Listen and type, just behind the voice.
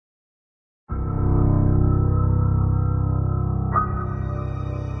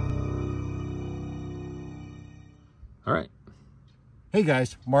All right. Hey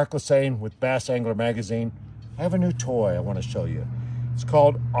guys, Mark Lassane with Bass Angler Magazine. I have a new toy I want to show you. It's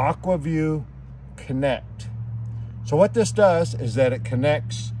called Aqua-Vu Connect. So what this does is that it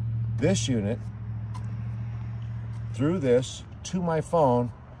connects this unit through this to my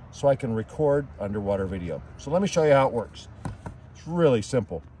phone so I can record underwater video. So let me show you how it works. It's really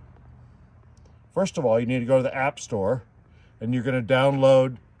simple. First of all, you need to go to the App Store and you're going to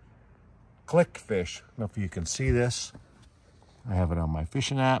download Clickfish. I don't know if you can see this. I have it on my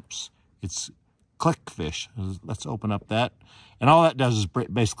fishing apps. It's Clickfish. Let's open up that. And all that does is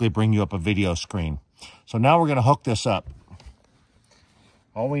basically bring you up a video screen. So now we're going to hook this up.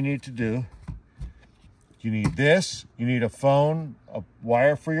 All we need to do, you need this, you need a phone, a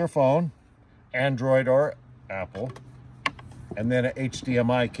wire for your phone, Android or Apple, and then an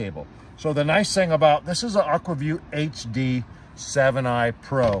HDMI cable. So the nice thing about this is an Aqua-Vu HD 7i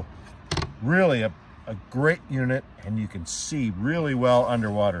Pro. Really a great unit, and you can see really well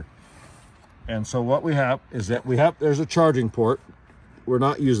underwater. And so what we have is that there's a charging port. We're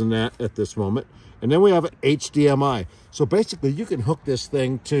not using that at this moment. And then we have an HDMI. So basically you can hook this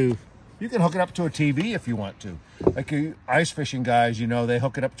thing to, you can hook it up to a TV if you want to. Like you ice fishing guys, you know, they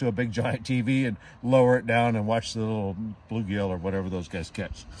hook it up to a big giant TV and lower it down and watch the little bluegill or whatever those guys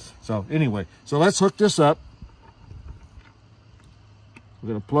catch. So anyway, so let's hook this up. We're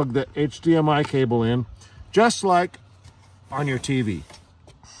going to plug the HDMI cable in, just like on your TV.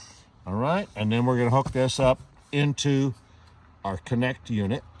 All right, and then we're going to hook this up into our Connect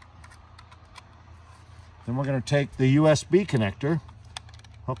unit. Then we're going to take the USB connector,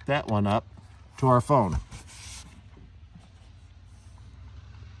 hook that one up to our phone.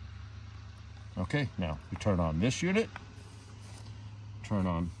 Okay, now we turn on this unit, turn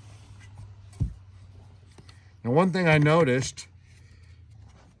on. Now one thing I noticed,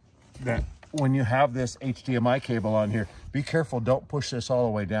 that when you have this HDMI cable on here, be careful, don't push this all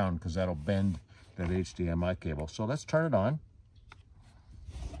the way down because that'll bend that HDMI cable. So let's turn it on.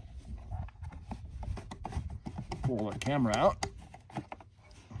 Pull the camera out.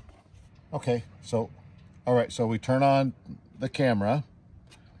 Okay, so, all right, so we turn on the camera,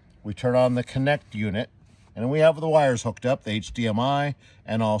 we turn on the Connect unit, and we have the wires hooked up, the HDMI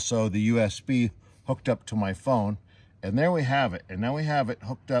and also the USB hooked up to my phone. And there we have it. And now we have it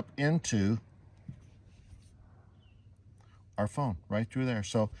hooked up into our phone right through there.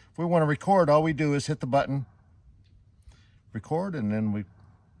 So if we want to record, all we do is hit the button, record, and then we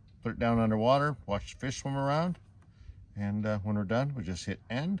put it down underwater, watch the fish swim around. And when we're done, we just hit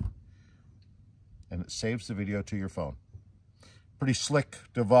end, and it saves the video to your phone. Pretty slick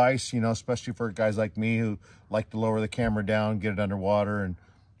device, you know, especially for guys like me who like to lower the camera down, get it underwater, and,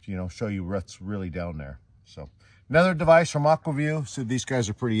 you know, show you what's really down there. So another device from Aqua-Vu. So these guys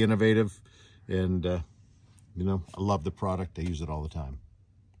are pretty innovative, and you know, I love the product. I use it all the time.